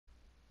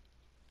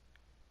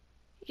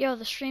Yo,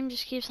 the stream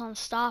just keeps on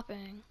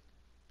stopping.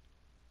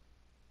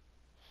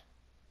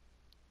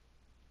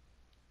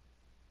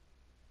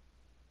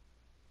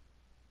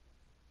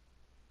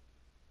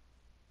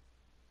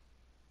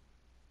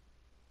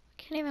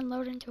 Can't even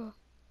load into a...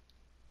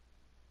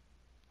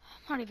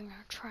 I'm not even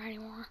gonna try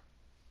anymore.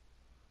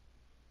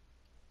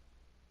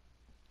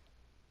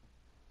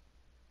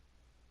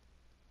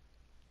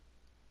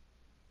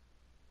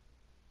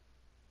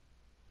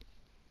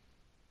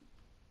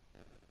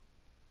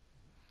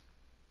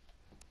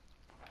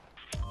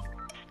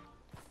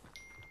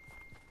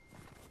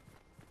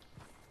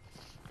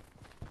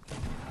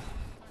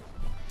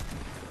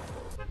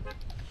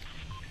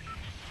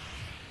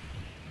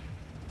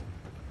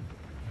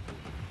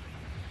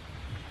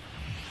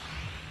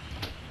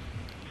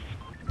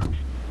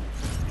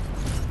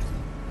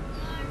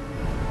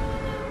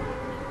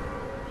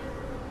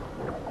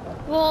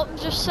 Well,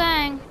 just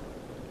saying,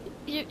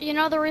 you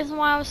know the reason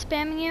why I was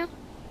spamming you?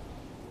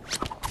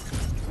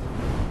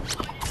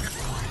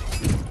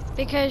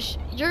 Because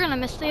you're gonna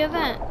miss the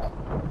event.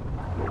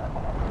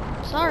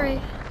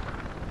 Sorry.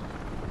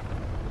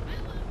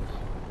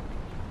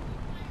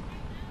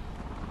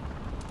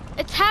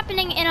 It's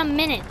happening in a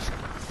minute.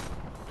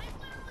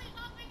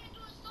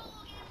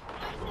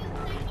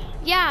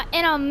 Yeah,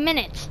 in a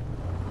minute.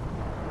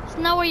 There's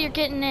no way you're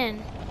getting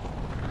in.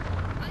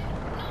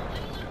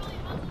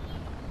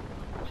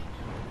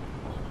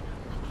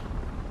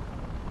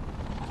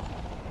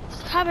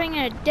 It's happening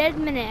in a dead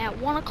minute at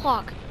 1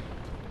 o'clock.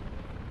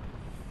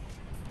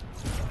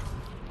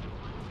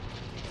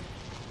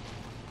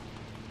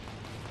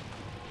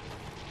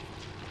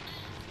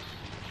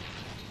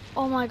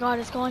 Oh my god,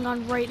 it's going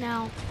on right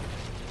now.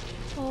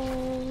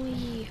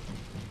 Holy.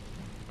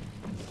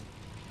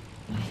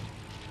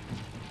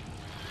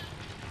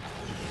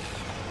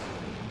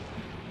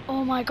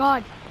 Oh my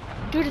god.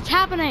 Dude, it's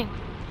happening.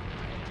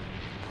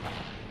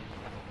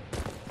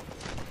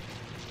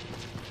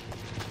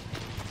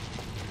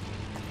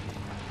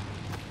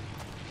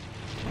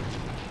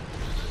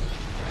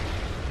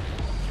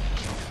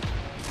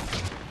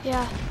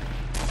 Yeah.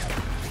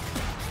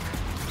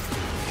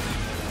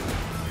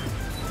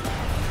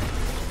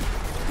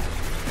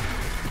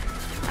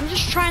 I'm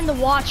just trying to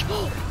watch.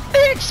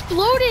 It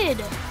exploded!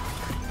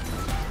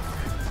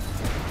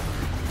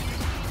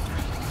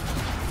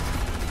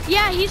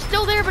 Yeah, he's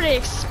still there, but it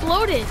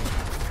exploded.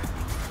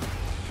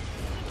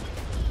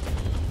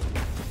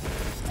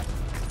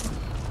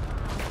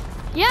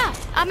 Yeah,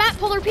 I'm at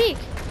Polar Peak.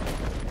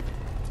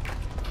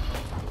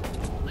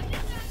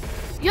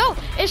 Yo,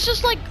 it's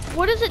just like,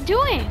 what is it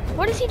doing?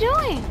 What is he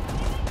doing?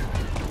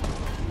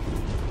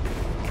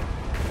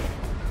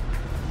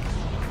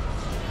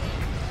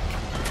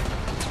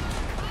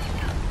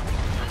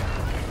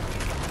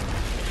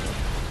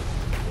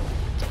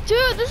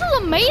 Dude, this is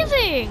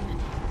amazing.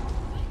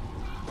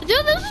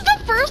 Dude, this is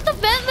the first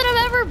event that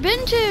I've ever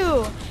been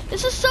to.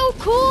 This is so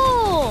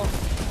cool.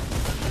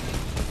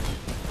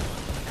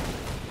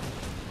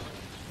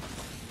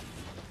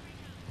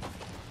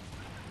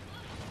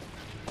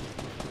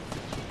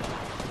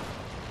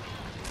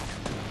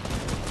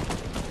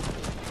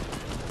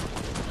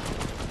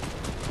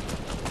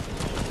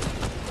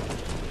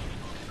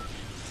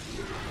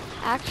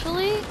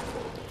 Actually,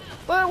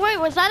 wait,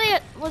 was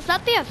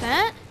that the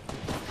event?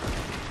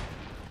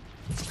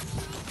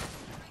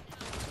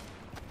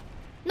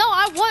 No,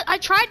 I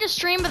tried to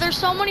stream, but there's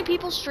so many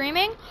people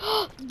streaming.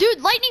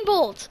 Dude, lightning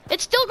bolt!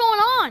 It's still going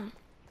on.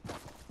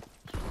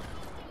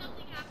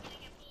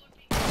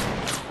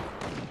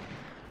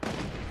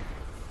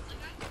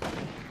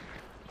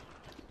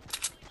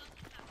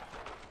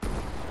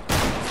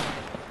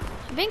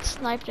 I'm being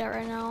sniped at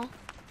right now.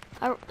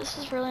 This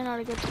is really not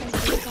a good time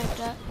to be sniped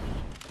at.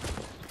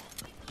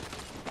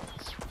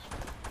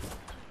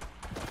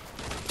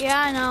 Yeah,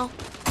 I know.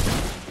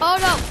 Oh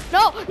no,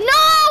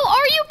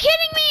 are you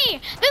kidding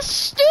me? This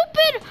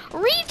stupid,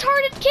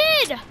 retarded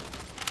kid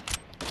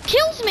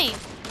kills me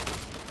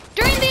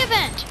during the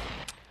event.